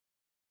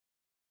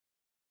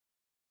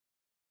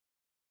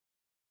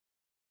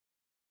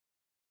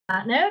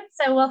that note,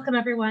 so welcome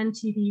everyone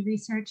to the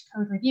Research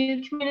Code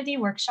Review Community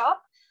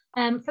Workshop.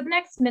 For the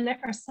next minute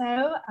or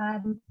so,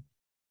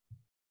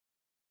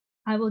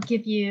 I will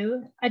give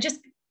you, I just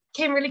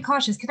became really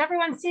cautious. Can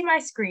everyone see my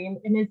screen?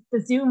 And is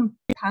the Zoom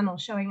panel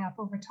showing up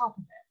over top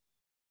of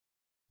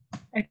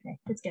it? Okay,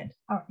 it's good.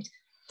 All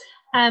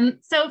right.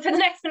 So for the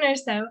next minute or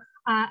so,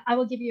 I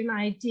will give you an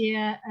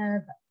idea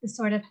of the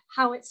sort of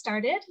how it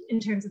started in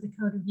terms of the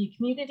code review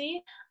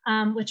community,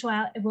 which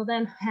it will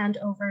then hand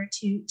over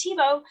to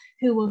Thibault,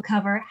 who will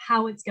cover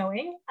how it's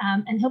going,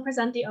 and he'll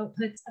present the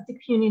outputs of the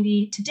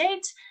community to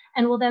date,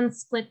 and we'll then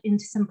split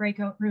into some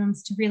breakout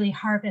rooms to really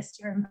harvest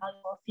your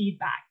invaluable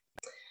feedback.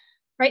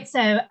 Right,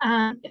 so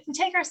if we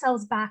take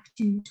ourselves back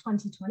to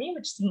 2020,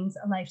 which seems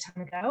a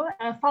lifetime ago,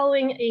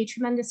 following a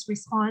tremendous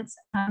response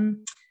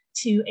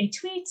to a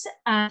tweet,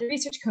 the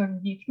Research Code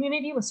Review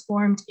community was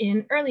formed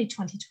in early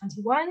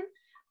 2021,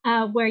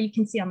 where you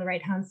can see on the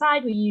right-hand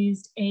side, we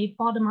used a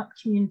bottom-up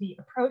community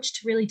approach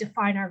to really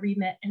define our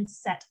remit and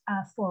set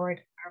forward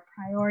our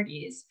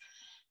priorities.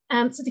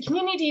 So the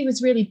community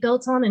was really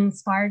built on and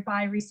inspired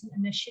by recent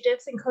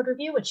initiatives in code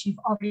review, which you've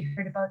already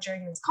heard about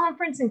during this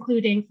conference,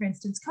 including, for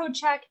instance,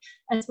 CodeCheck,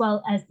 as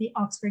well as the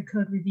Oxford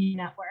Code Review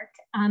Network.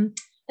 And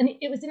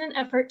it was in an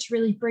effort to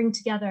really bring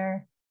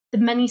together the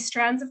many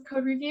strands of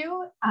code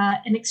review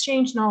and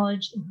exchange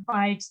knowledge and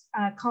provide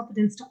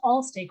confidence to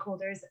all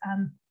stakeholders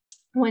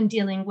when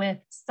dealing with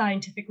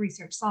scientific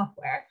research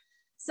software.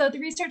 So the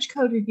Research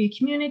Code Review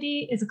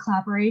community is a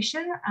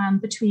collaboration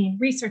between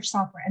research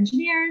software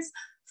engineers,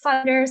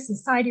 funders,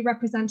 society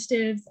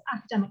representatives,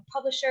 academic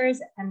publishers,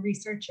 and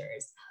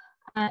researchers.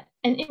 And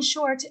in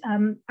short,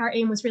 our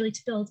aim was really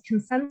to build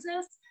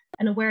consensus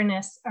and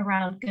awareness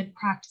around good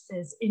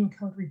practices in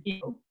code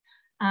review,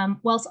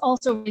 whilst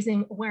also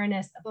raising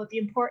awareness about the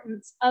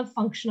importance of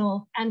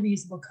functional and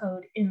reusable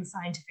code in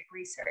scientific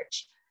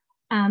research.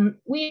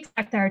 We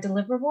expect our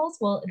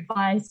deliverables will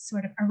advise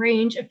sort of a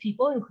range of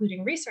people,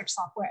 including research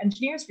software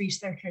engineers,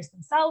 researchers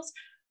themselves,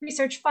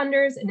 research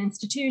funders and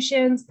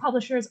institutions,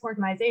 publishers,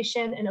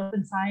 organization, and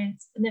open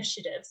science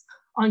initiatives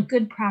on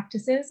good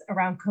practices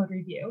around code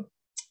review.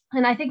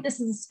 And I think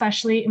this is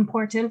especially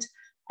important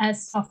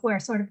as software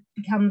sort of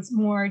becomes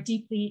more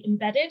deeply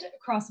embedded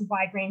across a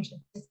wide range of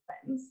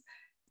disciplines.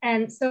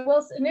 And so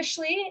whilst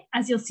initially,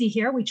 as you'll see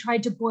here, we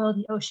tried to boil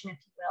the ocean, if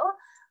you will,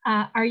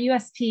 our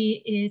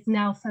USP is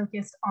now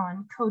focused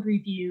on code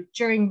review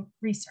during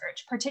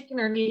research,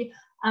 particularly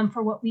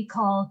for what we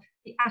call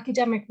the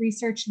academic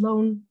research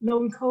lone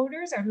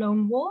coders or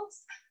lone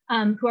wolves,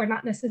 who are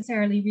not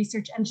necessarily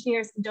research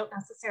engineers and don't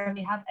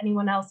necessarily have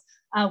anyone else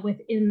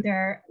within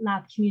their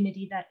lab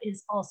community that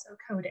is also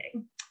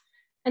coding.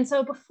 And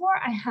so before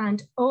I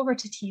hand over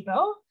to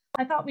Thibault,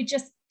 I thought we'd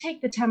just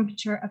take the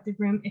temperature of the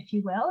room, if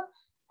you will.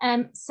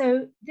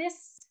 So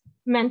this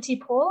Menti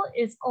poll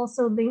is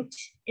also linked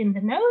in the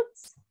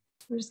notes.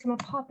 I'm just going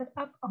to pop it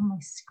up on my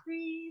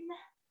screen.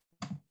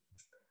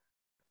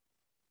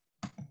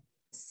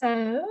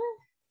 So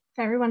if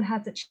everyone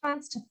has a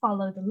chance to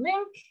follow the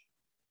link.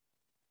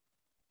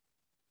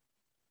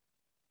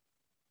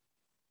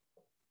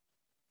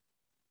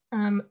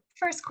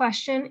 First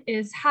question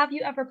is, have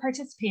you ever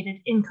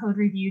participated in code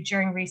review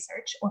during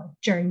research or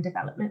during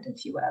development,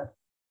 if you will?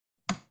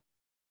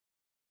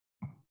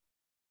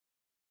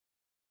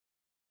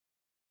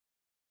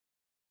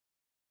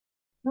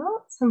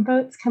 Oh, some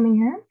votes coming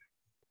in.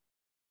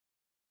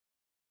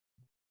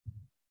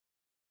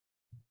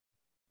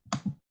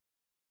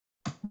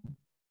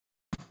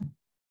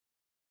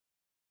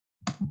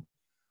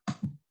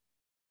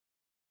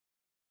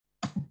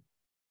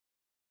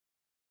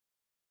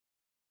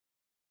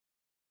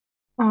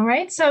 All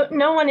right, so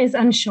no one is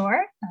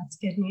unsure. That's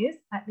good news,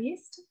 at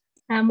least.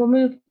 We'll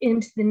move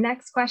into the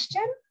next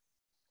question,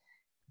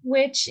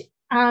 which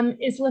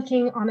is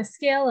looking on a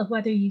scale of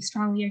whether you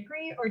strongly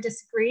agree or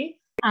disagree.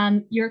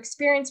 Your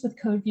experience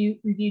with code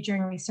review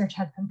during research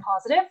has been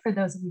positive for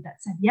those of you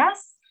that said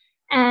yes.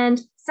 And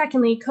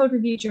secondly, code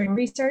review during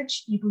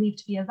research you believe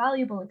to be a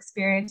valuable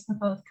experience for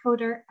both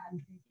coder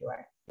and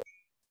reviewer.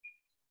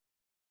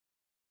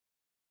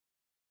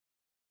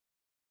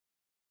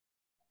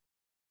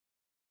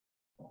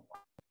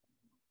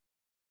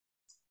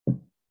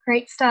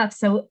 Great stuff.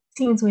 So it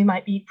seems we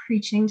might be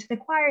preaching to the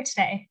choir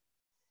today.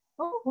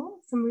 Oh,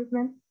 some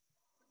movement.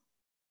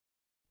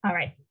 All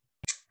right.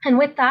 And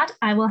with that,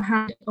 I will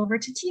hand over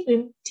to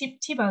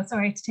Thibault,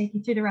 sorry, to take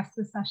you through the rest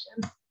of the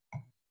session.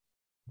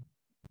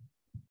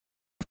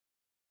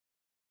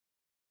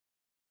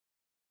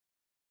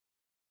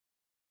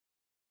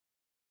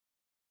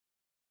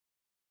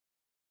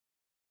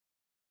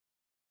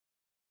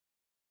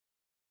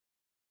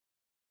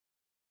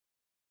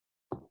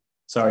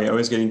 Sorry, I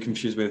always getting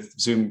confused with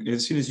Zoom.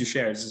 As soon as you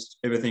share, it's just,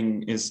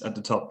 everything is at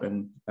the top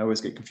and I always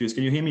get confused.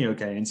 Can you hear me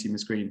okay and see my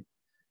screen?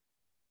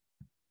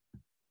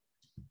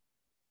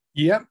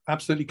 Yeah,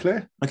 absolutely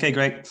clear. Okay,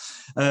 great.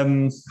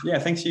 Yeah,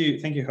 thank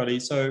you,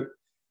 Holly. So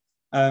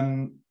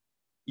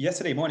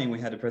yesterday morning we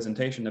had a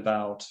presentation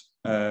about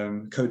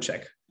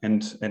CodeCheck,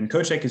 and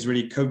CodeCheck is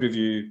really code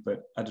review,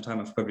 but at the time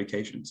of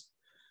publications.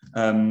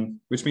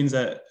 which means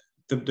that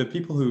the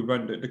people who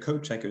run the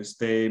code checkers,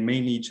 they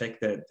mainly check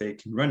that they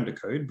can run the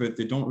code, but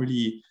they don't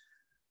really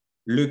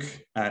look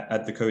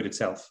at the code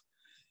itself.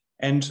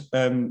 And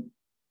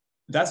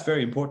that's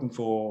very important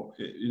for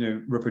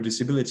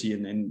reproducibility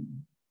and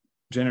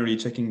generally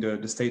checking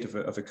the state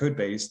of a code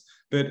base.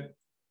 But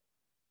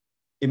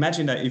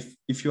imagine that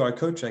if you are a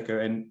code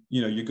checker and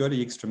you go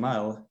the extra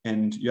mile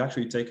and you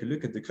actually take a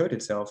look at the code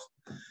itself,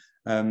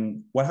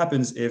 what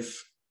happens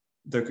if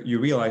you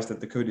realize that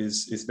the code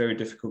is very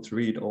difficult to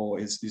read or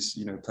is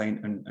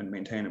plain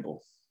unmaintainable?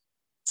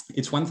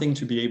 It's one thing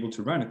to be able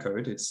to run a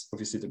code. It's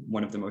obviously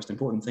one of the most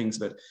important things,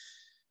 but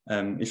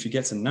if you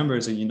get some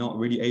numbers and you're not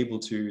really able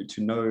to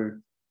know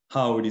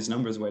how these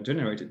numbers were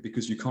generated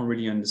because you can't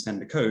really understand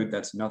the code,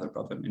 that's another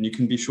problem. And you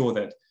can be sure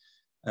that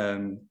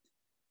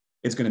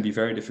it's going to be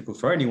very difficult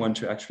for anyone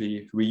to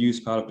actually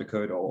reuse part of the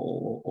code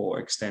or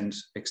extend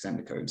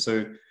the code.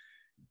 So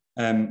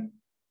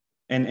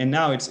and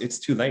now it's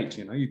too late.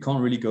 You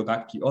can't really go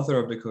back to the author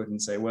of the code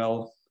and say,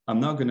 well, I'm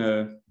not going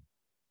to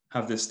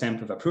have this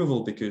stamp of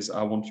approval because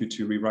I want you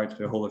to rewrite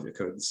the whole of your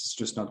code. This is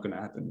just not going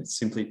to happen. It's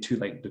simply too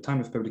late. The time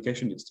of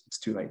publication, it's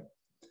too late.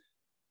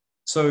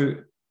 So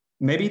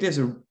maybe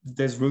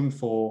there's room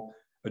for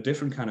a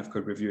different kind of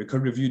code review, a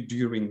code review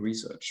during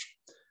research.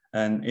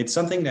 And it's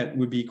something that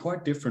would be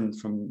quite different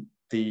from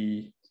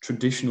the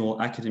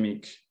traditional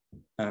academic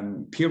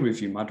peer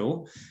review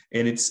model.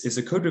 And it's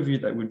a code review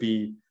that would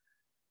be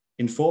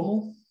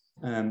informal.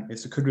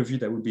 It's a code review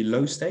that would be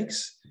low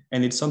stakes,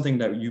 and it's something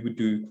that you would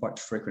do quite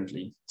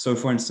frequently. So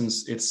for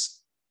instance,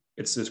 it's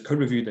a code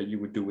review that you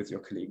would do with your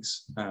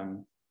colleagues,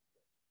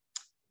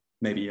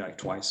 maybe like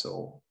twice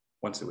or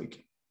once a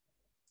week.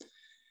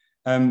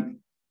 And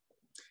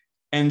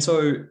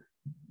so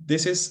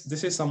this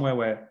is somewhere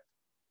where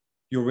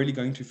you're really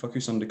going to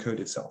focus on the code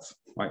itself,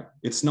 right?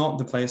 It's not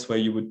the place where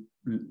you would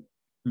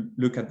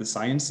look at the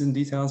science in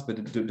details,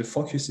 but the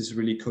focus is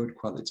really code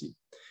quality.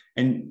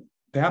 And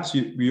perhaps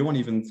you won't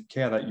even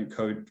care that your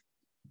code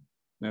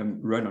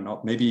run or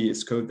not. Maybe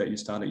it's code that you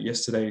started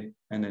yesterday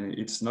and then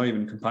it's not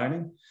even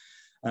compiling,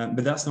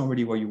 but that's not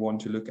really what you want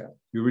to look at.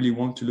 You really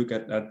want to look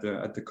at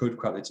the code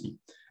quality.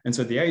 And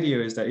so the idea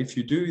is that if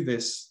you do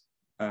this,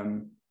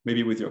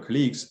 maybe with your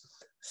colleagues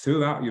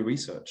throughout your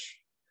research,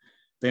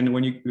 then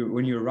when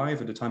you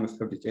arrive at the time of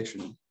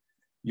publication,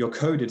 your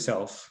code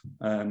itself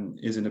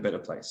is in a better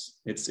place.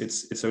 It's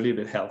a little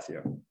bit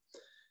healthier.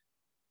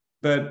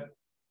 But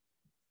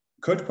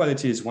code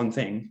quality is one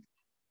thing,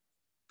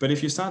 but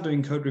if you start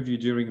doing code review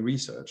during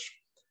research,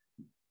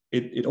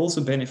 it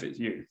also benefits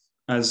you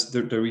as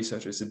the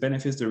researchers. It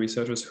benefits the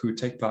researchers who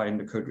take part in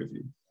the code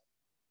review.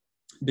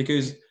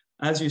 Because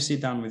as you sit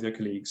down with your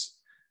colleagues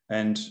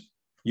and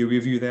you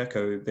review their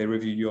code, they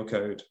review your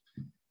code,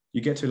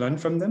 you get to learn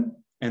from them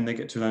and they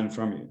get to learn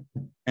from you.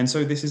 And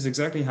so this is a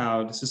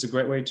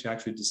great way to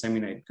actually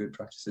disseminate good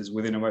practices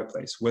within a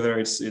workplace, whether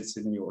it's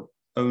in your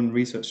own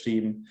research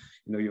team,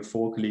 your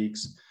 4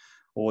 colleagues,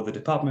 or the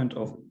department,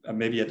 or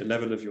maybe at the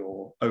level of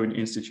your own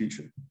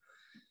institution.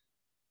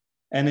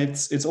 And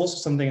it's also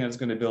something that's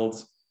going to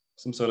build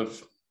some sort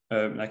of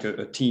like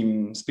a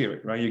team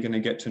spirit, right? You're going to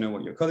get to know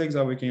what your colleagues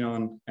are working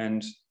on,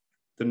 and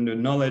the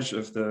knowledge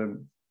of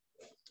the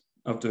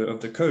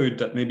code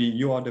that maybe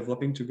you are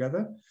developing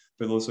together,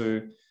 but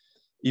also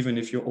even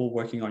if you're all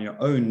working on your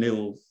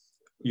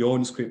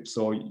own scripts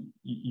or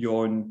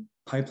your own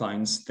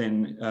pipelines,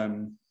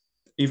 then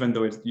even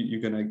though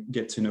you're going to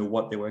get to know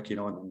what they're working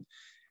on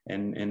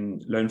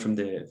and learn from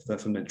their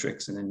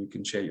tricks, and then you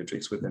can share your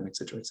tricks with them,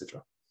 etc.,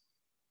 etc.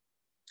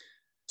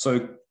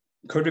 So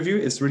code review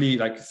is really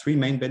like 3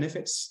 main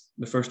benefits.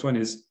 The first one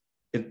is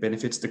it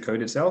benefits the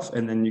code itself,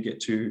 and then you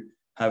get to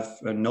have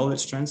a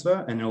knowledge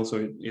transfer, and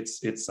also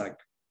it's like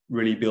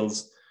really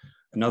builds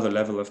another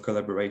level of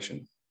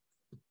collaboration.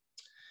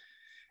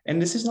 And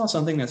this is not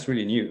something that's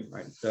really new,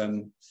 right?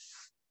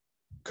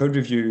 Code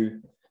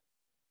review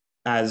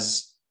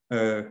as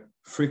a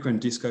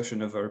frequent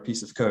discussion of a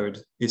piece of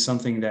code is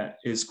something that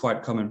is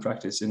quite common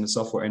practice in the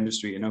software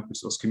industry and open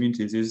source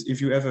communities. Is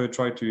if you ever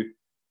try to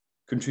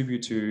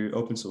contribute to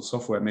open source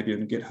software, maybe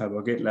on GitHub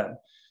or GitLab,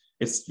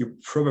 you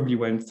probably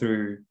went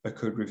through a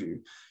code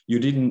review. You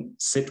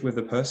didn't sit with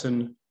the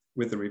person,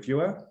 with the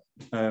reviewer,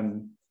 but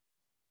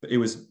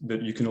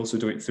you can also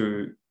do it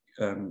through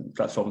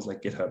platforms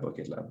like GitHub or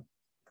GitLab.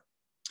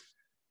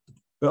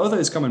 But although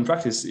it's common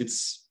practice,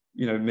 it's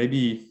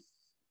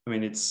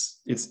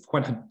it's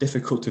quite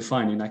difficult to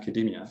find in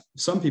academia.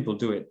 Some people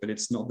do it, but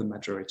it's not the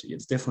majority.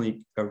 It's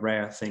definitely a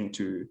rare thing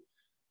to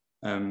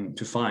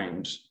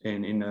find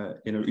in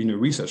a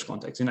research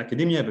context, in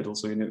academia, but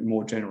also in a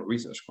more general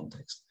research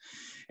context.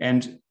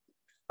 And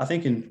I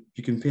think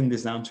you can pin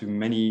this down to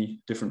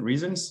many different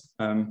reasons.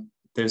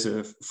 There's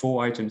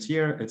 4 items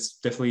here. It's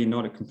definitely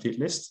not a complete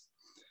list.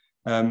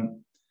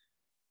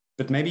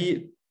 But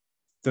maybe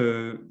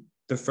the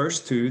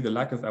first 2, the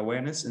lack of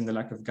awareness and the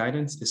lack of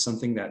guidance, is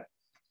something that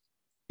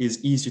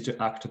is easy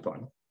to act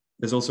upon.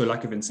 There's also a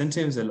lack of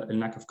incentives and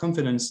lack of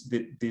confidence.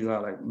 These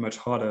are like much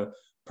harder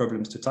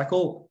problems to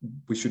tackle.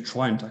 We should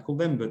try and tackle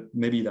them, but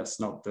maybe that's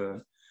not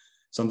the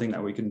something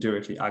that we can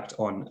directly act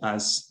on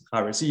as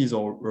RSEs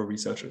or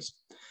researchers.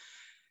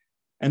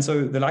 And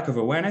so the lack of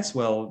awareness,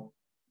 well,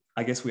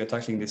 I guess we are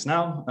tackling this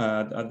now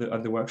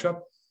at the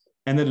workshop.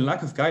 And then the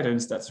lack of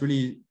guidance, that's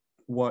really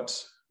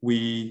what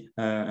we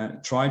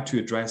try to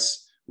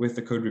address with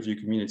the code review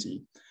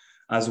community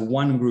as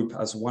one group,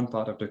 as one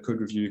part of the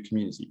code review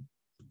community.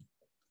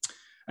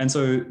 And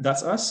so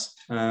that's us,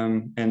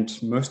 and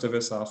most of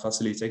us are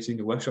facilitating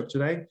the workshop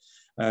today.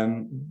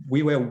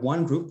 We were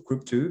one group,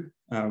 group two,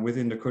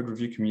 within the code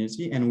review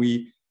community, and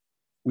we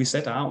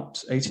set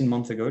out 18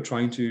 months ago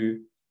trying to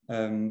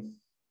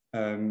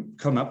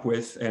come up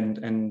with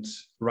and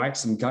write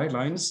some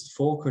guidelines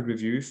for code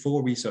review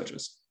for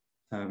researchers.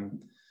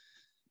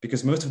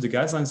 Because most of the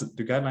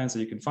guidelines that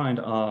you can find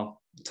are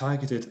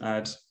targeted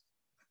at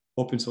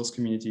open source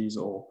communities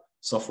or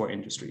software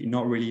industry,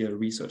 not really a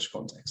research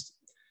context.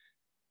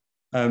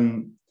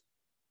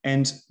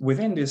 And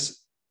within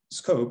this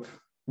scope,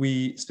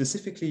 we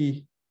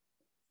specifically,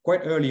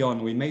 quite early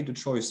on, we made the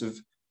choice of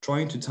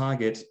trying to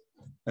target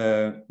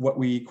what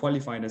we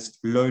qualified as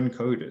lone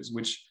coders,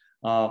 which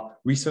are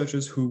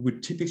researchers who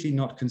would typically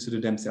not consider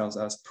themselves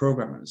as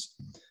programmers.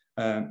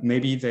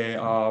 Maybe they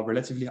are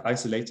relatively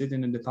isolated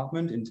in a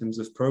department in terms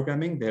of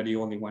programming. They're the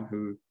only one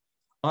who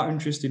are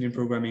interested in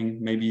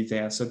programming. Maybe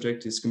their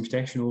subject is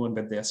computational,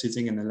 but they're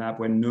sitting in a lab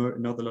where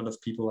not a lot of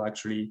people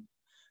actually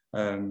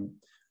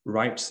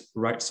write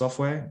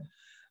software.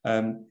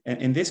 And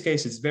in this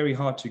case, it's very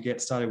hard to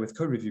get started with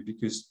code review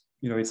because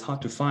it's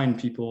hard to find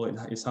people,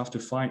 it's hard to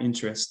find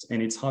interest,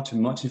 and it's hard to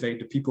motivate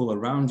the people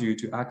around you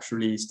to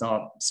actually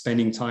start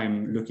spending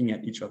time looking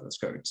at each other's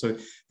code. So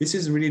this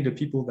is really the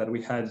people that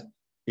we had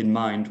in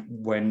mind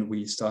when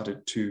we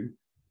started to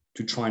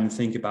try and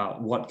think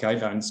about what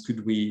guidelines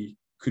could we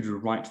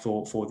write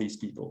for these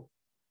people.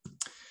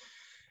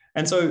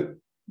 And so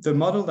the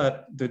model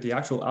the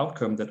actual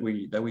outcome that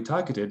we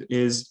targeted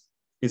is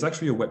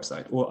actually a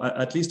website, or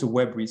at least a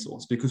web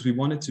resource, because we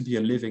want it to be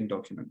a living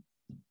document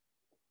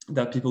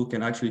that people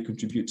can actually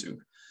contribute to.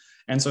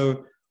 And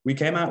so we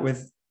came out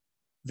with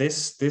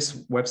this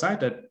website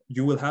that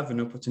you will have an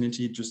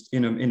opportunity just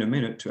in a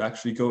minute to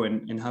actually go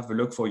and have a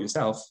look for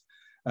yourself.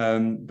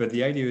 But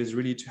the idea is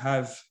really to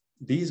have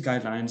these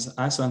guidelines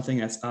as something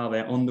that's out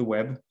there on the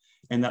web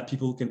and that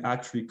people can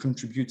actually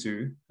contribute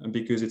to,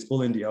 because it's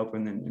all in the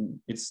open and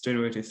it's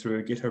generated through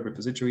a GitHub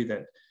repository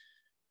that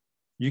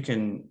you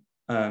can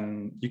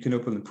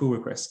open a pull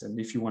request. And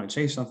if you want to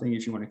change something,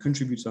 if you want to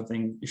contribute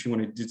something, if you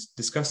want to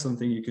discuss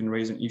something, you can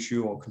raise an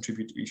issue or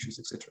contribute to issues,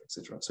 etc.,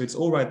 etc. So it's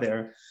all right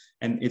there,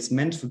 and it's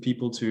meant for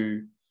people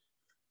to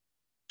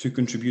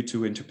contribute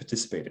to and to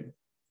participate in.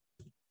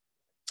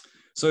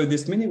 So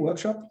this mini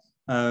workshop,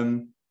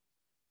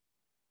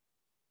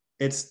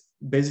 it's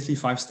basically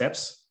 5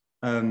 steps.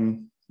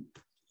 I'm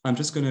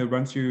just going to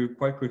run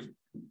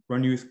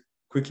you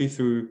quickly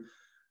through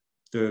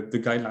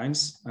the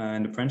guidelines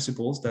and the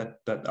principles that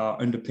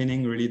are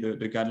underpinning really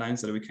the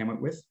guidelines that we came up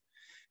with.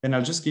 Then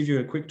I'll just give you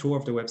a quick tour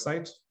of the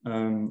website,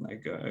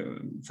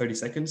 30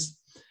 seconds.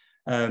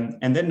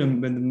 And then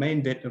the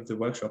main bit of the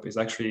workshop is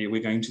actually,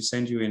 we're going to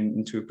send you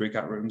into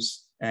breakout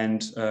rooms,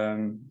 and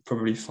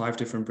probably 5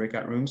 different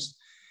breakout rooms.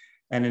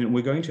 And then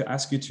we're going to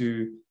ask you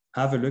to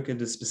have a look at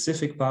the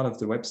specific part of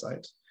the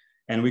website.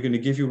 And we're going to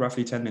give you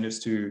roughly 10 minutes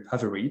to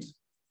have a read.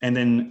 And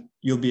then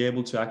you'll be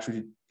able to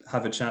actually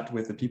have a chat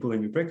with the people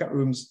in your breakout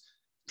rooms,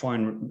 try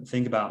and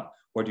think about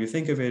what do you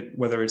think of it,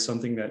 whether it's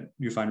something that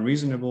you find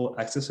reasonable,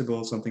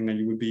 accessible, something that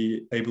you would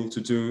be able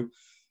to do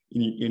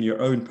in your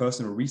own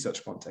personal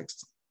research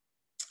context.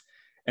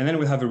 And then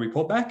we'll have a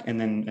report back, and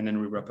then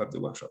we wrap up the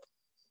workshop.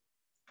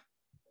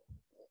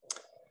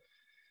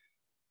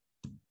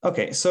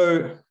 Okay,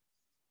 so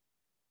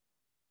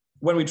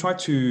when we tried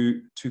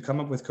to come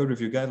up with code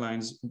review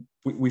guidelines,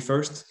 we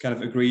first kind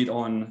of agreed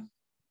on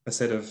a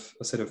set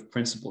of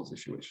principles,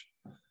 if you wish.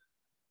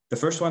 The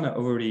first one I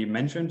already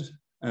mentioned.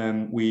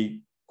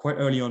 We quite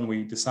early on,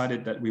 we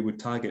decided that we would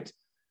target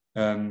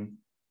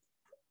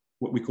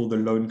what we call the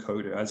lone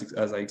coder,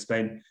 as I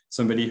explained,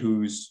 somebody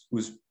who's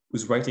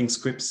writing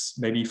scripts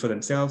maybe for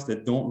themselves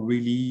that don't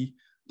really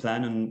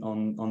plan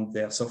on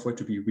their software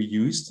to be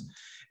reused.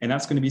 And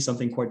that's going to be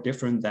something quite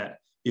different that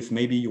if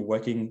maybe you're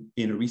working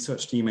in a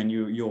research team and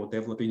you're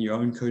developing your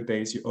own code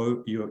base,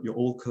 you're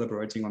all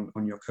collaborating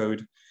on your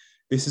code.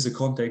 This is a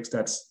context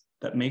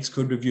that makes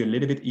code review a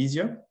little bit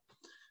easier.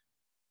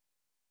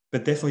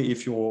 But definitely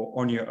if you're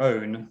on your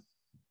own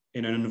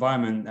in an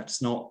environment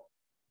that's not,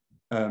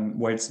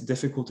 where it's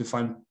difficult to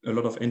find a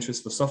lot of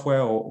interest for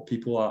software, or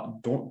people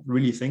don't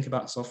really think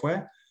about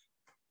software,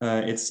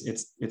 it's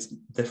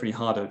definitely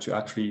harder to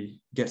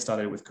actually get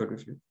started with code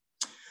review.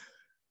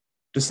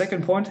 The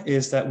second point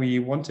is that we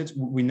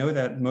know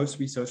that most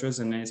researchers,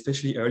 and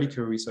especially early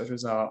career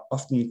researchers, are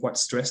often quite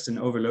stressed and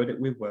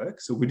overloaded with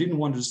work. So we didn't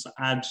want to just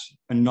add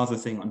another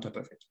thing on top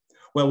of it.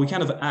 Well, we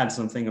kind of add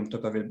something on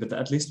top of it, but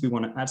at least we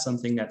want to add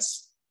something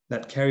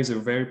that carries a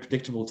very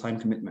predictable time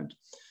commitment.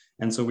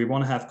 And so we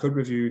want to have code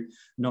review,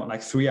 not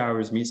like 3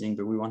 hours meeting,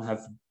 but we want to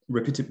have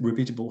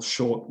repeatable,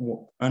 short,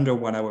 under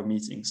 1 hour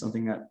meetings,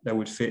 something that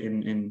would fit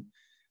in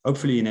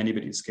hopefully in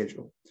anybody's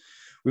schedule.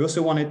 We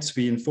also want it to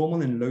be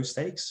informal and low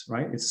stakes,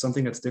 right? It's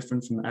something that's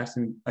different from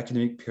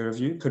academic peer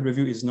review. Code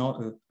review is not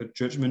a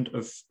judgment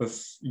of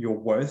your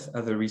worth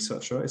as a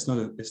researcher. It's not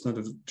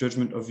a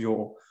judgment of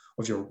your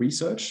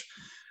research.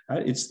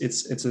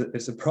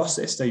 It's a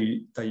process that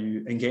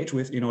you engage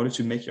with in order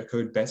to make your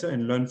code better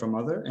and learn from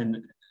others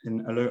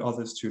and allow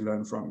others to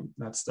learn from you.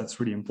 That's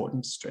really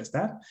important to stress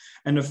that.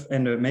 And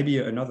maybe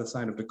another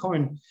side of the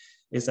coin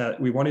is that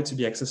we want it to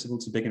be accessible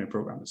to beginner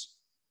programmers.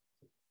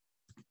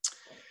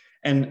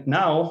 And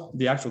now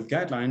the actual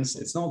guidelines,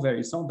 it's not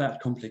that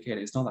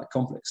complicated. It's not that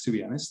complex, to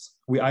be honest.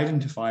 We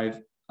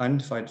identified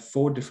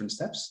 4 different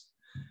steps.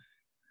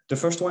 The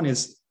first one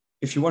is,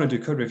 if you want to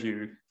do code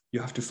review,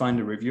 you have to find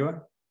a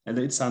reviewer. And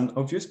it sounds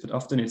obvious, but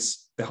often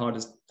it's the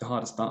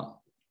hardest part.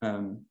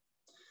 The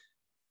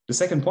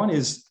second point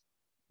is,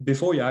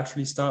 before you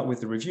actually start with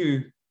the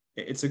review,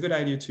 it's a good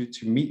idea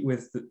to meet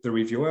with the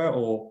reviewer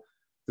or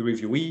the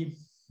reviewee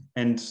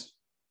and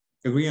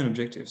agree on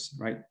objectives,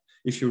 right?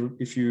 If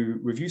you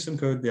review some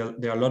code,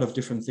 there are a lot of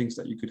different things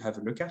that you could have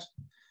a look at.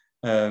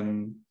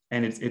 And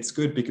it's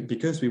good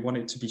because we want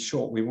it to be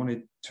short. We want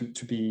it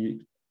to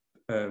be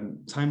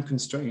time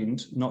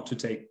constrained, not to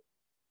take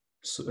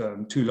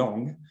too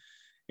long.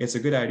 It's a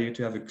good idea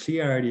to have a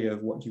clear idea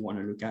of what you want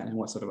to look at and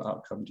what sort of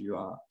outcome do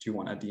you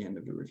want at the end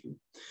of the review.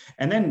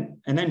 And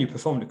then you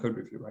perform the code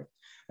review, right?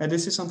 And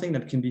this is something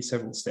that can be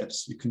several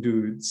steps. You can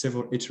do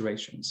several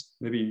iterations.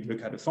 Maybe you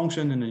look at a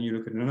function and then you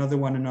look at another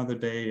one another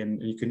day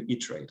and you can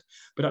iterate.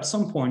 But at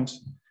some point,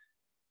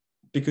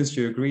 because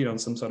you agreed on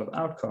some sort of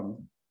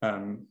outcome,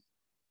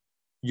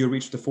 you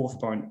reach the fourth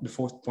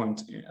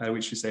point at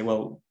which you say,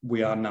 well,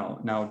 we are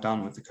now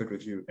done with the code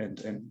review,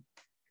 and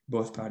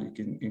both parties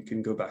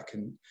can go back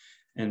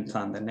and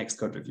plan their next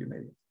code review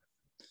maybe.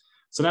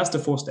 So that's the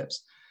 4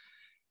 steps.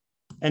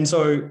 And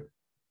so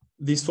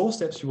these 4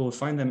 steps, you will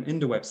find them in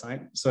the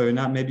website. So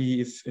now maybe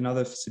if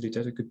another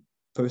facilitator could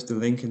post a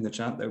link in the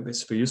chat, that would be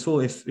super useful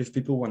if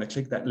people want to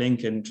click that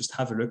link and just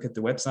have a look at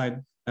the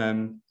website.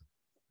 And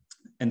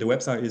the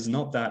website is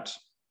not that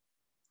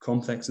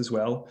complex as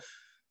well.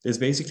 There's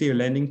basically a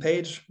landing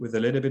page with a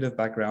little bit of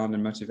background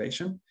and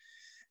motivation.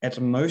 At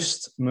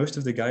most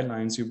of the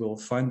guidelines, you will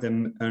find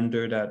them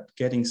under that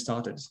getting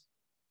started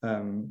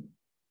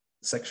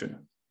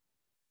section.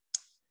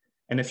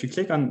 And if you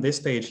click on this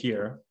page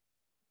here,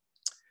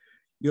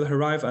 you'll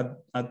arrive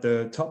at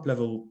the top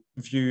level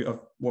view of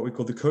what we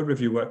call the code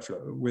review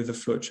workflow with a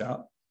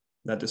flowchart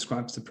that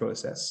describes the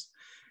process.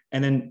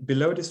 And then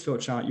below this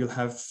flowchart, you'll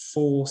have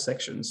 4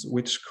 sections,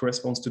 which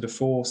corresponds to the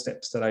 4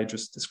 steps that I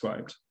just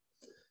described.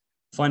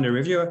 Find a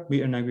reviewer,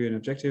 meet and agree on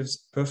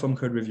objectives, perform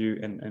code review,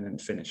 and then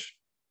finish.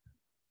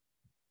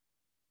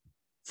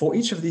 For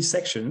each of these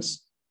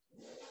sections,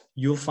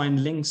 you'll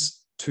find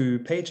links to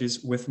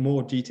pages with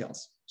more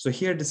details. So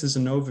here, this is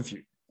an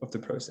overview of the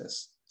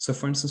process. So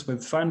for instance,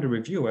 with find a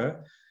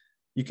reviewer,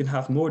 you can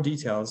have more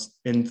details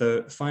in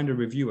the find a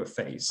reviewer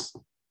phase.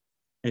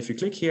 And if you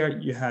click here,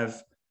 you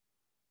have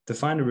the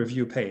find a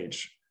review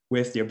page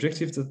with the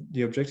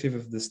objective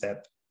of the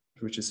step,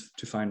 which is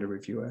to find a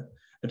reviewer,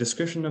 a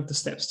description of the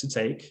steps to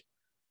take,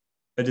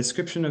 a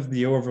description of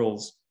the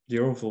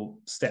overall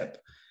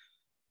step,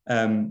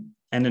 and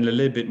then a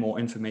little bit more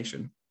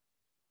information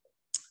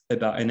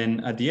about. And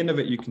then at the end of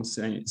it, you can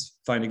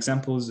find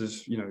examples of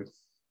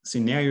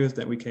scenarios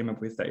that we came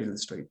up with that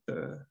illustrate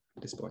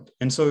this point.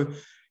 And so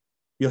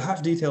you'll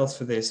have details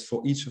for this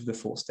for each of the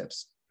 4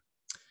 steps.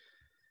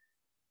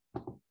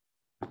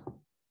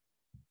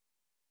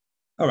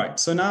 All right,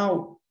 so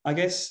now I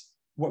guess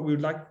what we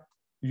would like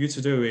you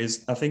to do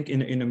is, I think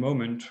in a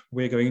moment,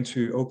 we're going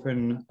to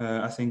open,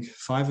 I think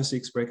 5 or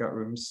 6 breakout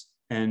rooms,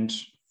 and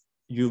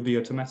you'll be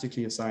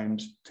automatically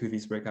assigned to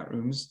these breakout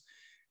rooms.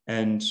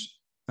 And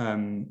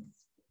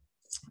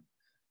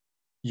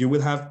you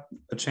will have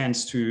a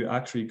chance to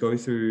actually go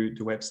through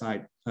the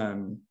website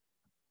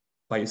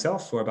by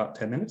yourself for about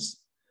 10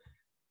 minutes.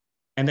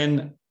 And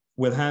then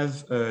we'll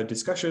have a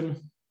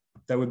discussion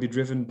that will be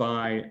driven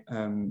by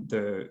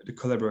the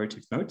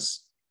collaborative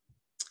notes,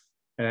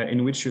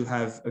 in which you'll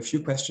have a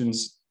few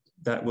questions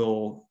that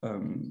we'll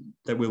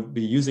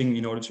be using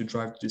in order to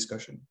drive the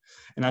discussion.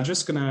 And I'm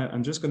just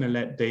gonna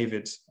let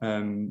David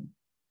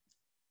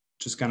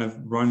just kind of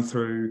run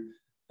through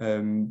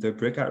the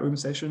breakout room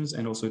sessions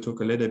and also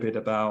talk a little bit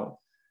about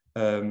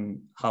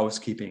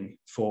housekeeping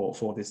for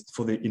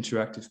the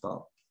interactive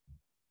part.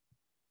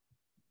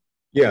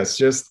 Yes,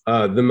 just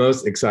the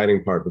most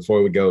exciting part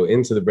before we go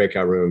into the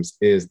breakout rooms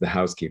is the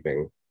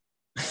housekeeping.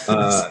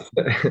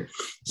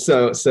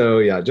 So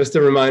yeah, just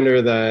a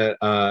reminder that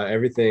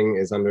everything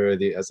is under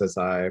the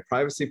SSI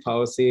privacy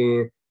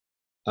policy,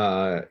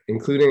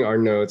 including our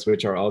notes,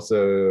 which are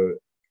also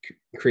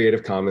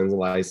Creative Commons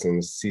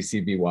licensed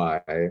CC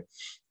BY.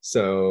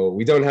 So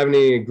we don't have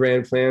any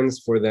grand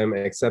plans for them,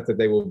 except that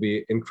they will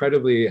be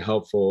incredibly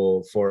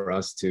helpful for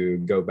us to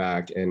go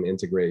back and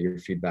integrate your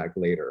feedback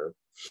later.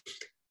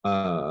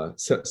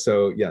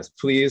 So yes,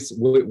 please,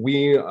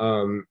 we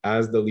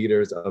as the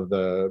leaders of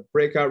the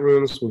breakout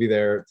rooms will be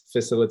there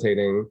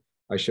facilitating,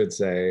 I should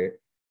say.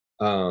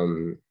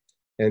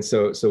 And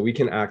so we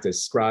can act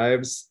as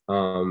scribes,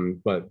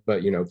 but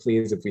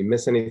please, if we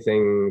miss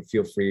anything,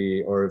 feel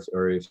free, or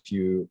if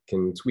you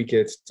can tweak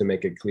it to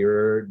make it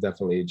clearer,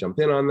 definitely jump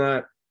in on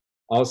that.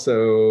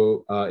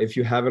 Also, if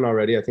you haven't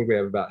already, I think we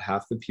have about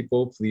half the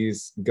people,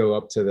 please go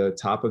up to the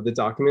top of the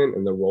document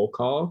in the roll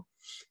call,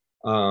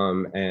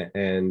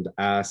 and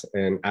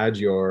add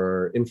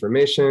your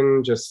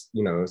information, just,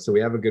 so we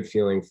have a good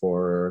feeling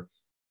for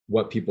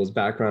what people's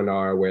background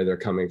are, where they're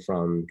coming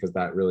from, because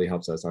that really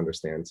helps us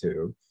understand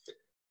too.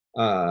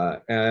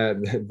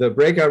 And the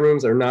breakout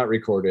rooms are not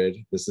recorded.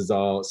 This is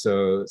all,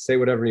 so say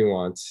whatever you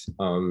want.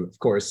 Of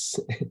course,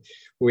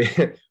 we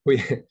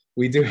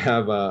do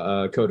have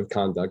a code of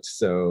conduct,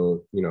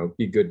 so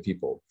be good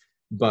people,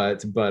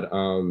 but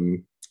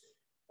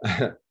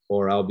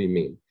or I'll be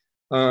mean.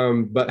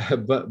 But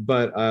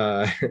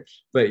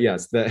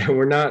yes,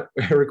 we're not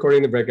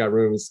recording the breakout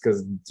rooms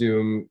because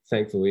Zoom,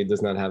 thankfully,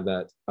 does not have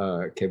that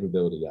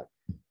capability yet.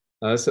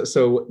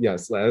 So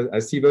yes,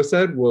 as Thibault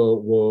said,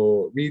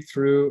 we'll read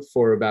through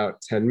for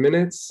about 10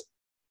 minutes,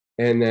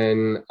 and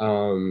then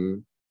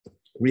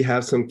we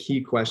have some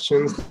key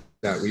questions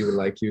that we would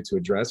like you to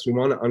address. We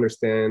want to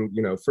understand,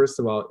 first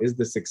of all, is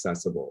this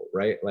accessible,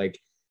 right? Like,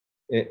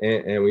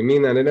 and we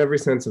mean that in every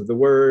sense of the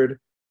word.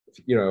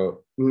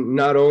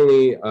 Not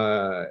only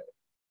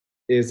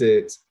is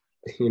it,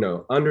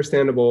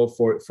 understandable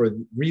for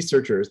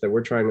researchers that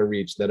we're trying to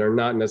reach that are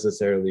not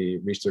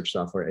necessarily research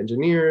software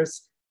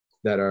engineers,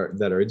 that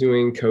are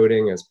doing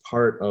coding as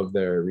part of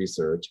their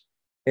research,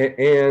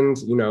 and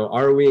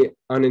are we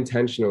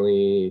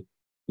unintentionally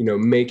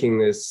making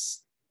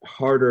this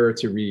harder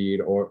to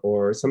read,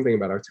 or something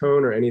about our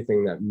tone or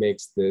anything that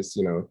makes this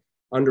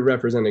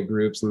underrepresented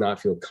groups not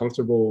feel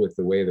comfortable with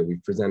the way that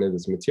we've presented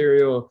this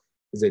material?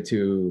 Is it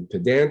too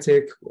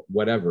pedantic?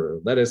 Whatever,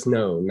 let us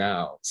know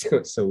now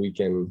so we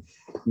can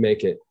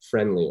make it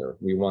friendlier.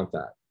 We want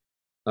that.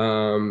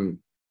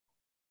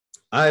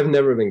 I've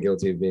never been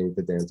guilty of being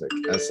pedantic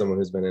as someone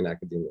who's been in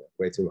academia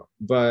way too long.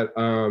 But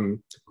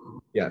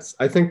yes,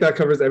 I think that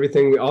covers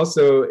everything. We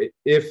also,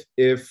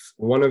 if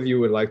one of you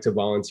would like to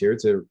volunteer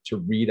to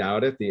read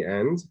out at the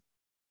end,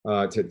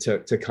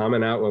 to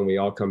comment out when we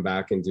all come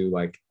back and do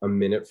like a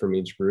minute from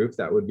each group,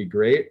 that would be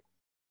great.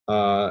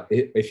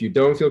 If you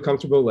don't feel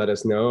comfortable, let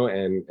us know,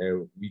 and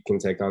we can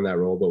take on that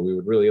role. But we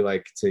would really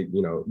like to,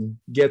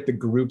 get the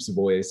group's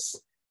voice,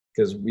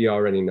 because we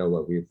already know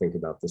what we think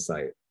about the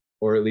site.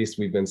 Or at least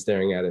we've been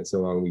staring at it so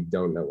long we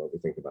don't know what we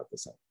think about the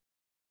site.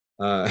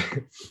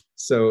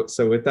 So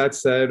with that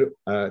said,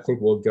 I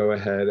think we'll go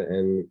ahead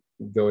and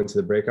go into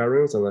the breakout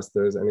rooms, unless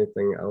there's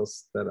anything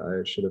else that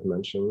I should have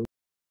mentioned.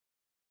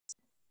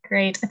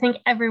 Great. I think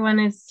everyone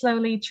is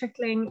slowly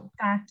trickling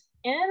back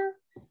in.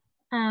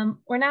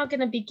 We're now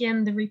going to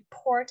begin the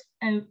report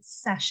out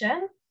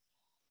session.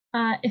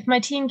 If my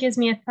team gives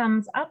me a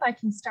thumbs up, I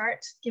can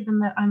start, given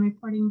that I'm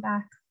reporting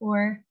back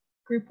for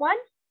group one.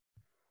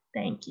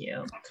 Thank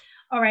you.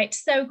 All right,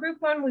 so group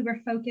one, we were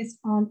focused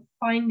on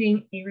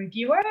finding a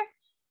reviewer.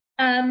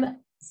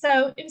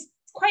 So it was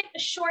quite a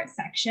short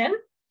section,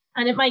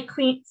 and it might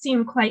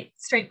seem quite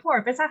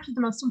straightforward, but it's actually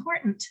the most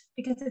important,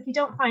 because if you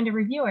don't find a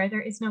reviewer, there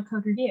is no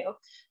code review.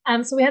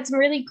 So we had some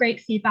really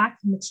great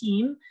feedback from the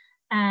team,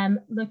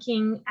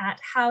 looking at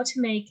how to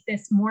make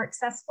this more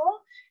accessible.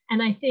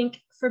 And I think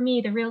for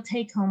me, the real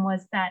take home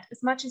was that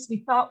as much as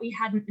we thought we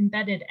hadn't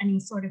embedded any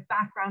sort of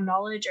background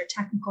knowledge or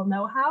technical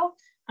know-how,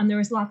 there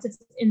was lots of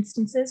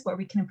instances where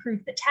we can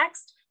improve the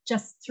text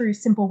just through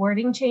simple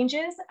wording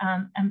changes,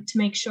 to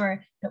make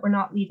sure that we're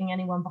not leaving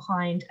anyone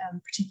behind,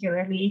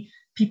 particularly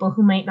people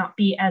who might not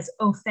be as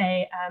au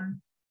fait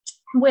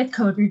with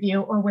code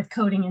review or with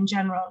coding in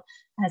general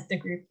as the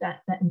group that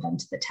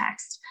invented the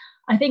text.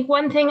 I think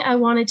one thing I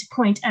wanted to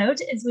point out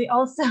is we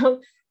also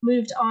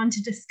moved on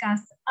to discuss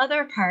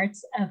other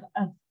parts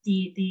of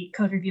the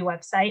code review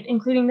website,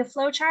 including the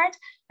flowchart.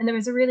 And there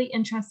was a really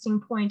interesting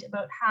point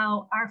about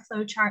how our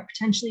flowchart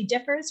potentially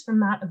differs from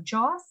that of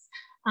JOS,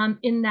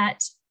 in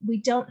that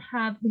we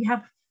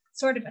have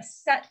sort of a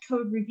set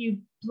code review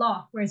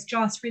block, whereas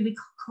JOS really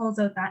calls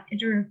out that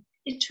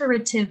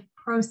iterative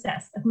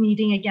process of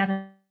meeting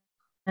again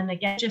and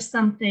again, just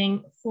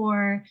something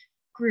for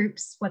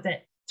groups, was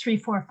it 3,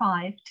 4,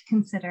 5 to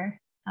consider.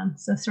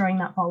 So throwing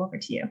that ball over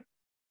to you.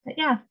 But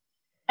yeah,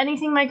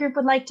 anything my group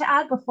would like to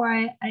add before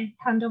I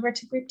hand over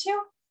to group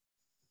 2?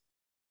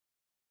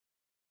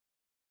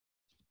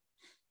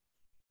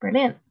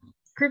 Brilliant.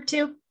 Group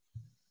 2.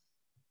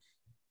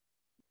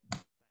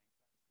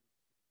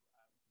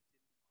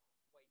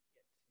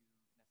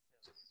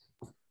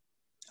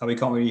 Oh, we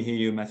can't really hear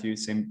you, Matthew.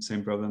 Same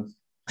problem.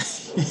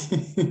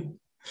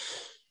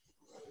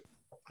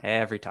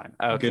 Every time.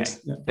 Okay, good.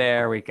 Yeah.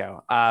 There we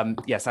go.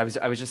 Yes, I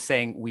was just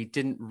saying we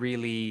didn't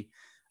really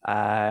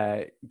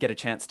get a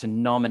chance to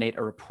nominate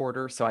a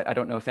reporter, so I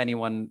don't know if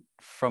anyone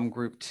from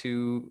group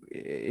 2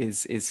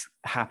 is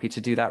happy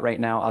to do that right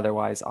now.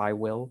 Otherwise, I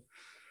will.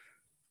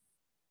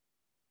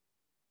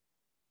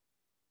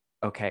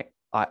 Okay,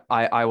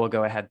 I will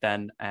go ahead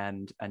then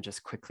and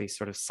just quickly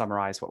sort of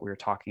summarize what we were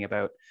talking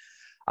about.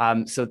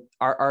 So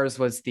ours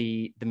was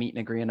the meet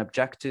and agree on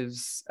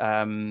objectives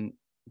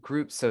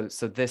group. So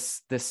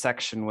this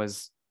section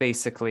was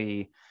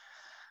basically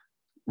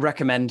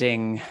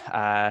recommending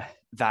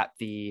that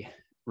the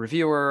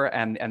reviewer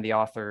and the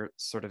author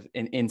sort of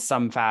in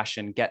some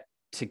fashion get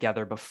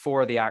together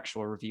before the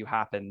actual review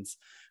happens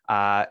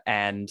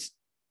and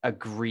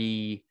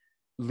agree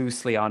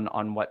loosely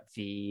on what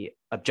the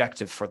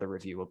objective for the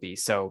review will be.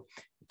 So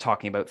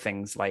talking about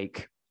things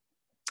like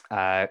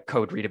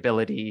code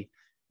readability,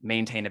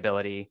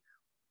 maintainability.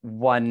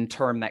 One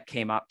term that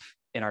came up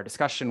in our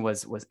discussion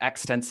was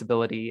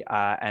extensibility,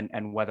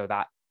 and whether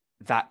that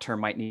term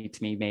might need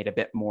to be made a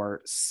bit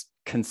more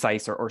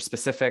concise or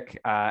specific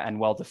and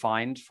well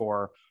defined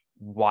for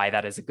why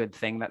that is a good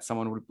thing that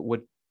someone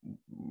would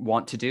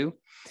want to do.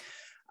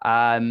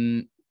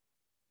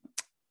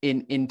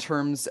 In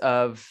terms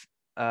of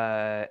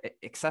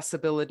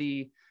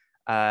accessibility,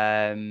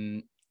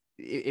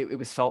 it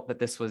was felt that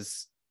this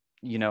was,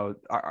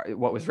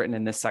 what was written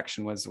in this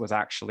section was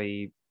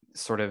actually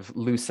sort of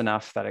loose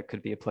enough that it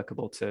could be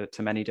applicable to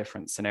many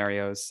different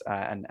scenarios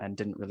and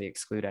didn't really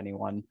exclude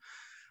anyone.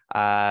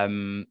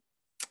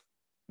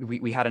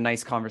 We had a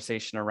nice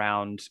conversation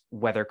around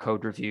whether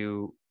code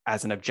review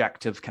as an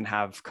objective can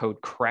have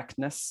code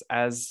correctness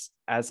as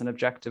an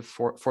objective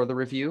for the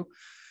review.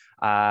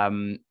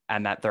 And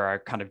that there are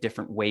kind of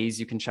different ways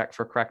you can check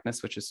for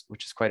correctness, which is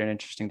quite an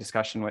interesting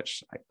discussion,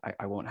 which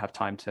I won't have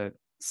time to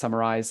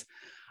summarize.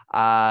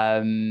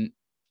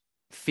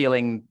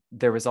 Feeling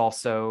there was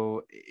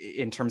also,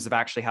 in terms of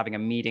actually having a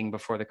meeting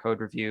before the code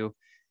review,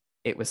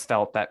 it was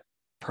felt that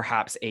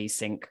perhaps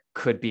async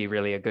could be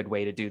really a good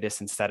way to do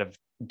this instead of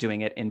doing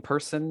it in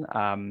person,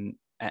 and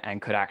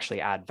could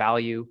actually add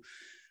value.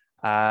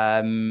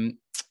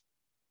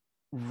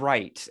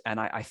 Right, and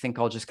I think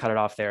I'll just cut it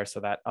off there so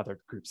that other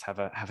groups have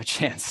a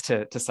chance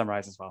to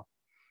summarize as well.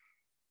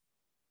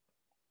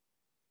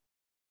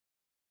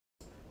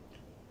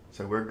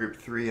 So we're group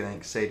 3, and I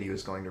think Sadie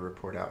was going to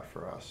report out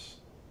for us.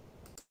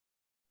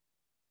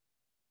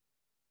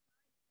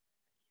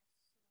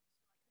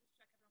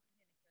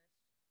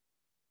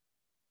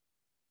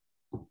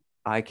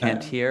 I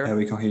can't hear. Yeah,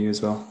 we can hear you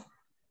as well.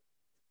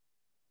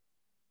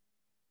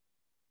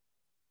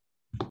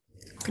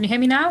 Can you hear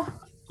me now?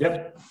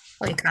 Yep.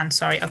 Oh, you can.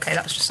 Sorry. Okay,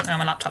 that was just something on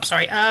my laptop.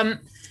 Sorry.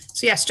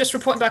 So yes, just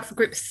reporting back for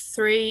group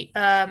 3.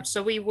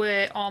 So we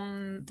were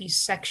on the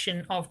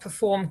section of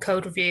perform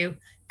code review,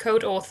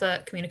 code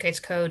author, communicates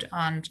code,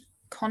 and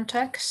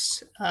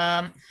context.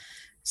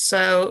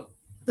 So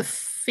the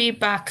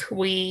feedback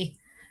we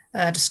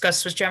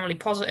discussed was generally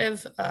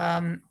positive.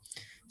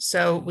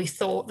 So we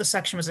thought the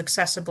section was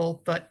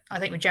accessible, but I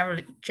think we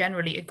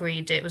generally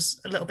agreed it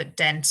was a little bit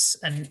dense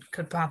and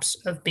could perhaps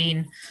have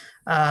been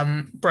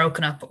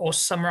broken up or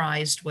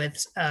summarized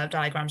with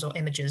diagrams or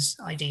images,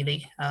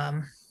 ideally.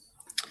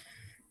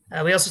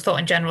 We also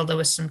thought in general there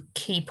were some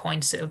key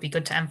points that would be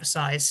good to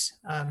emphasize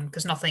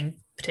because nothing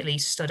particularly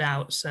stood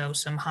out, so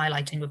some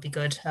highlighting would be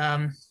good.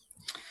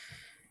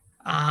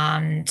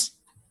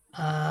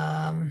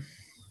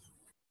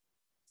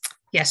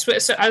 Yes,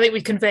 so I think we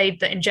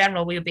conveyed that in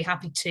general we would be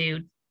happy to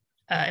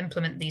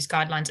implement these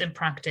guidelines in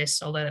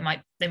practice, although it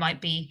might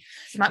make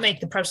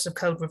the process of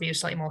code review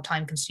slightly more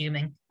time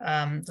consuming.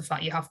 The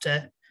fact you have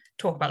to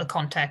talk about the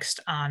context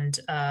and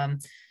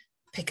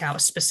pick out a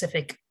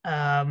specific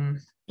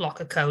block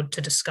of code to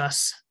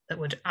discuss that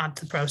would add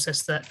to the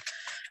process that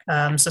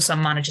so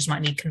some managers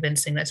might need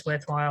convincing that it's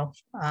worthwhile.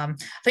 I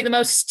think the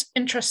most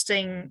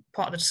interesting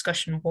part of the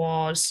discussion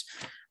was,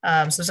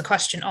 so there's a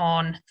question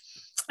on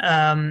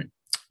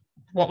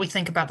what we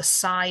think about the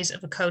size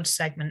of a code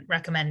segment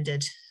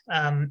recommended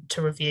to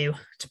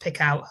pick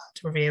out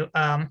to review,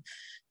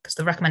 because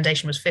the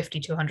recommendation was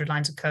 50 to 100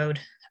 lines of code.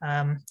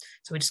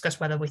 So we discussed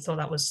whether we thought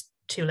that was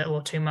too little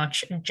or too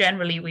much. And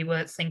generally, we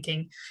were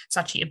thinking it's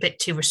actually a bit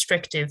too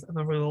restrictive of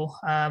a rule,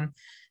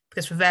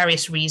 because for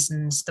various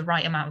reasons, the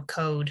right amount of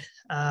code,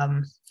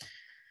 well,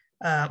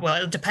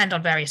 it'll depend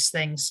on various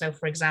things. So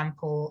for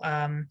example,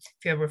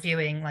 if you're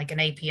reviewing like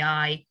an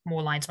API,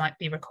 more lines might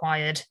be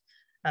required.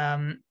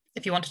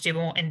 If you want to do a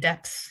more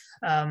in-depth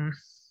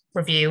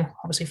review,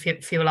 obviously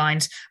fewer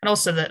lines, and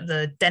also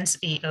the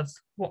density of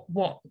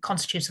what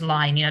constitutes a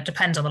line,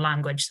 depends on the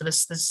language. So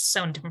there's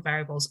so many different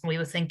variables, and we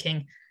were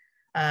thinking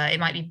it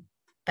might be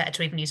better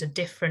to even use a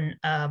different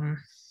can't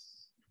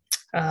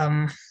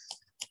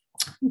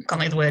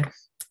think of the word,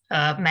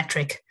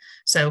 metric.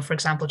 So for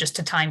example, just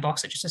to time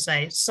box it, just to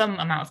say some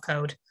amount of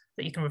code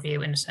that you can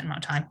review in a certain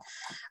amount of time.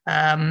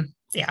 Yeah,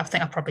 I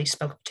think I probably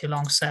spoke too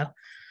long. So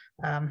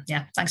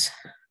yeah, thanks.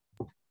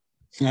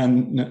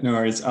 And no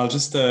worries. I'll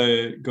just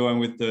go on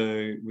with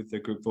the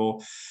group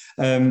 4.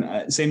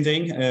 Same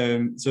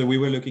thing. So we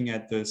were looking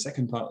at the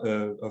second part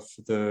of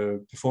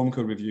the perform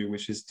code review,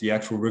 which is the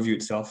actual review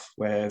itself,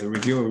 where the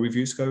reviewer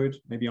reviews code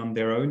maybe on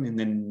their own, and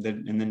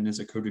then there's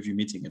a code review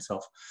meeting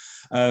itself.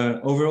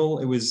 Overall,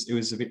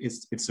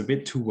 it's a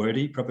bit too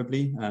wordy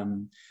probably.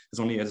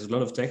 There's a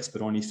lot of text,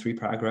 but only 3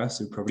 paragraphs.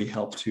 It would probably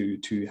help to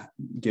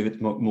give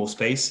it more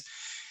space.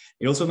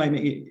 It also might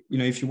make,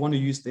 if you want to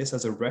use this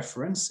as a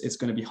reference, it's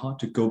going to be hard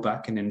to go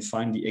back and then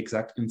find the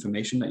exact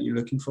information that you're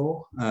looking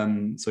for.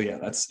 So yeah,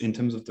 that's in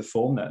terms of the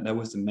form, that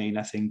was the main,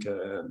 I think,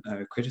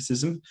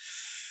 criticism.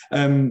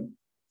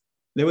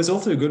 There was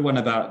also a good one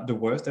about the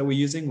words that we're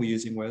using. We're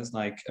using words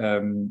like,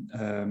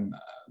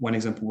 one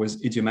example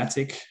was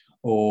idiomatic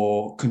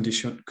or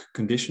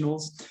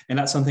conditionals. And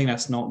that's something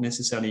that's not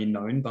necessarily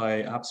known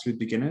by absolute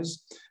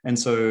beginners. And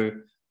so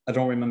I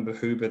don't remember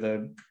who, but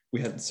we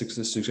had the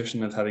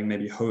suggestion of having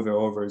maybe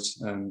hover-overs,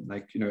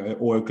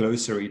 or a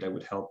glossary that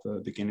would help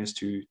beginners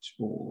to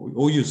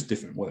or use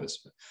different words.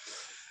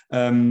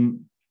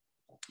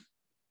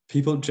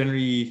 People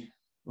generally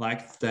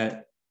liked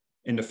that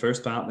in the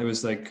first part, there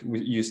was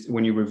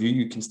when you review,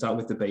 you can start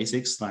with the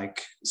basics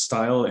like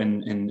style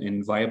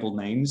and viable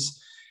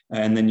names,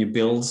 and then you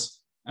build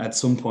at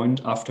some point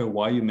after a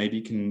while. You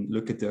maybe can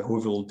look at the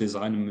overall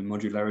design and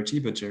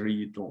modularity, but generally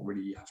you don't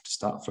really have to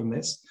start from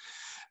this.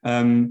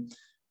 I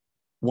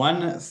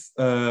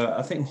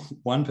think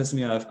one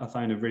personally I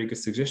find a really good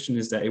suggestion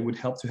is that it would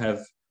help to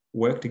have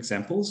worked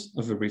examples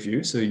of a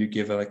review. So you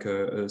give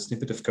a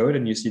snippet of code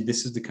and you see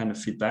this is the kind of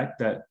feedback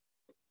that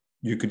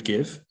you could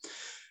give.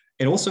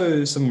 And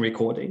also some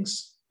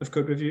recordings of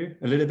code review,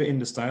 a little bit in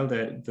the style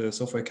that the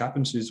software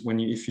carpenters,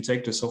 if you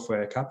take the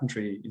software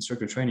carpentry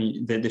instructor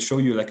training, they show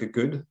you like a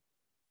good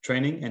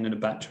training and then a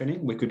bad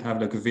training. We could have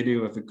like a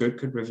video of a good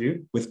code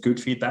review with good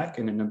feedback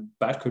and then a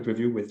bad code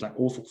review with like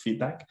awful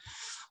feedback.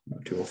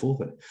 Not too awful,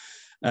 but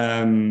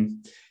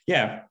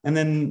yeah. And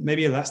then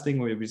maybe a last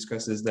thing we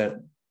discussed is that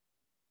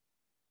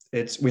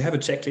we have a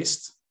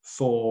checklist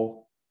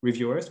for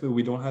reviewers, but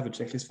we don't have a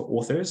checklist for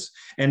authors.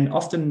 And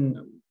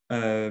often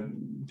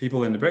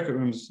people in the breakout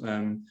rooms,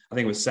 I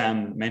think it was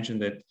Sam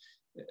mentioned that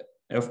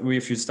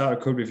if you start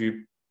a code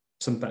review,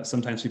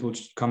 sometimes people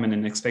just come in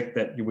and expect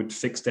that you would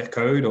fix their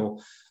code or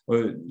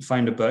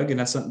find a bug, and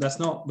that's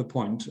not the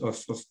point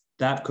of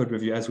that code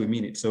review as we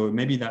mean it. So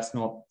maybe that's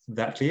not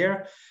that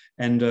clear,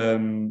 and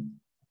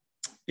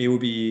it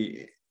would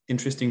be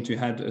interesting to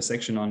have a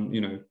section on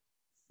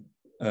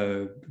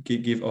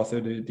give author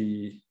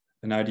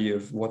an idea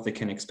of what they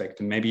can expect,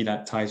 and maybe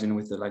that ties in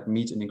with the like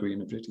meet and agree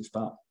and objective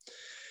part.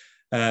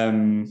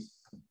 And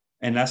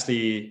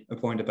lastly, a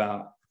point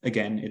about,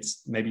 again,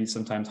 it's maybe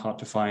sometimes hard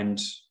to find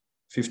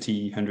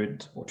 50,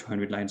 100 or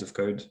 200 lines of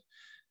code,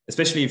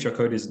 especially if your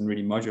code isn't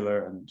really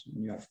modular and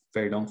you have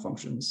very long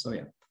functions. So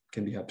yeah, it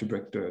can be hard to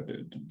break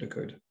the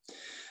code.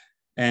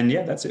 And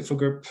yeah, that's it for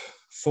group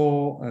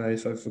 4.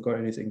 If I forgot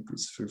anything,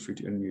 please feel free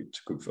to unmute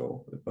group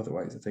 4.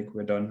 Otherwise, I think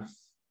we're done.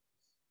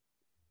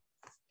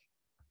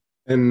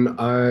 And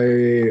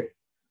I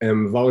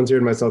am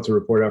volunteered myself to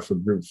report out for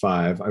group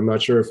 5. I'm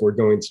not sure if we're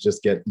going to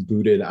just get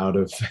booted out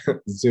of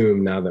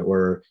Zoom now that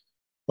we're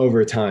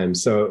over time.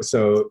 So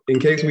in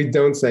case we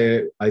don't say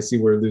it, I see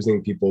we're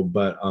losing people,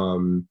 but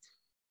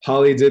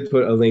Holly did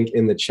put a link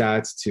in the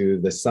chat to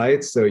the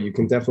site. So you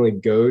can definitely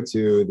go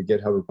to the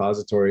GitHub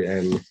repository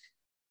and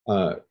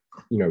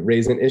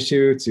raise an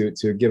issue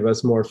to give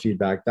us more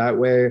feedback that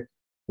way.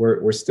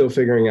 We're still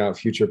figuring out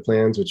future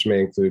plans, which may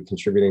include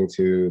contributing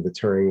to the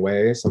Turing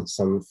Way,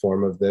 some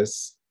form of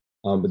this.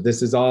 But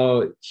this is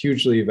all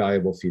hugely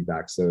valuable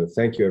feedback. So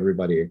thank you,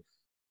 everybody.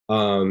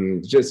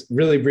 Just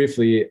really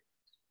briefly,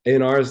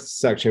 in our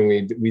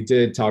section, we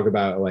did talk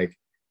about like,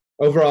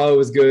 overall it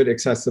was good,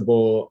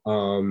 accessible,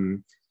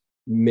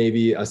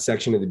 maybe a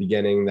section at the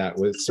beginning that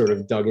was sort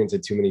of dug into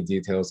too many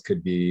details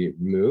could be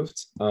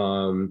removed.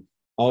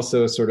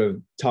 Also sort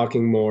of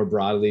talking more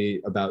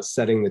broadly about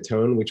setting the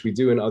tone, which we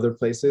do in other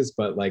places,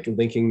 but like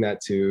linking that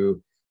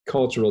to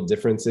cultural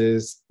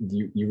differences,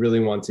 you really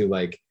want to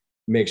like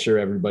make sure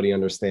everybody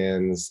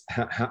understands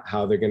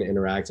how they're going to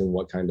interact and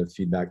what kind of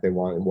feedback they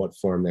want and what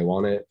form they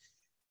want it.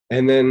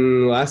 And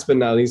then last but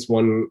not least,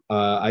 one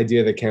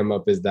idea that came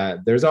up is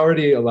that there's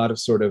already a lot of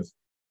sort of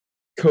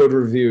code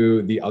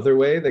review the other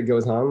way that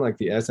goes on, like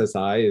the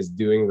SSI is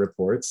doing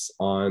reports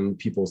on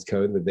people's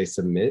code that they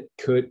submit.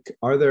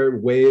 Are there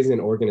ways in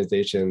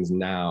organizations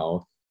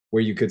now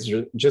where you could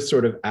just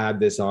sort of add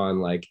this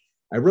on, like,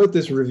 I wrote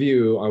this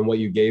review on what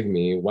you gave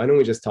me, why don't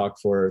we just talk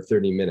for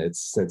 30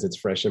 minutes since it's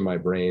fresh in my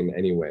brain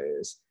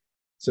anyways?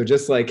 So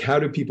just like, how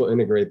do people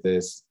integrate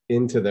this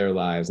into their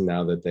lives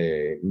now that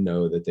they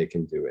know that they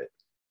can do it?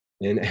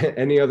 And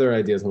any other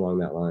ideas along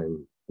that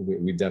line,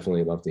 we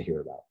definitely love to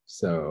hear about.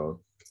 So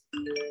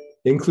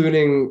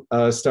including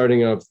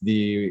starting up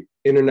the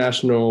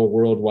international,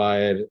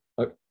 worldwide,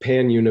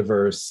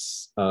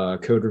 pan-universe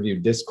code review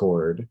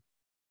Discord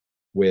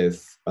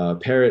with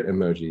parrot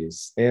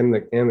emojis and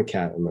the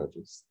cat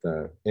emojis,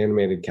 the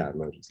animated cat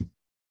emojis.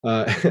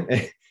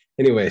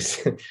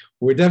 Anyways,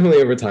 we're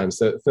definitely over time.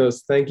 So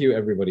thank you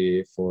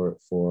everybody for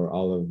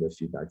all of the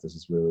feedback. This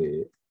is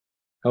really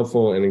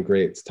helpful and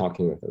great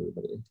talking with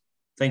everybody.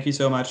 Thank you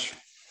so much.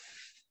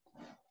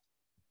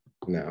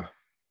 No.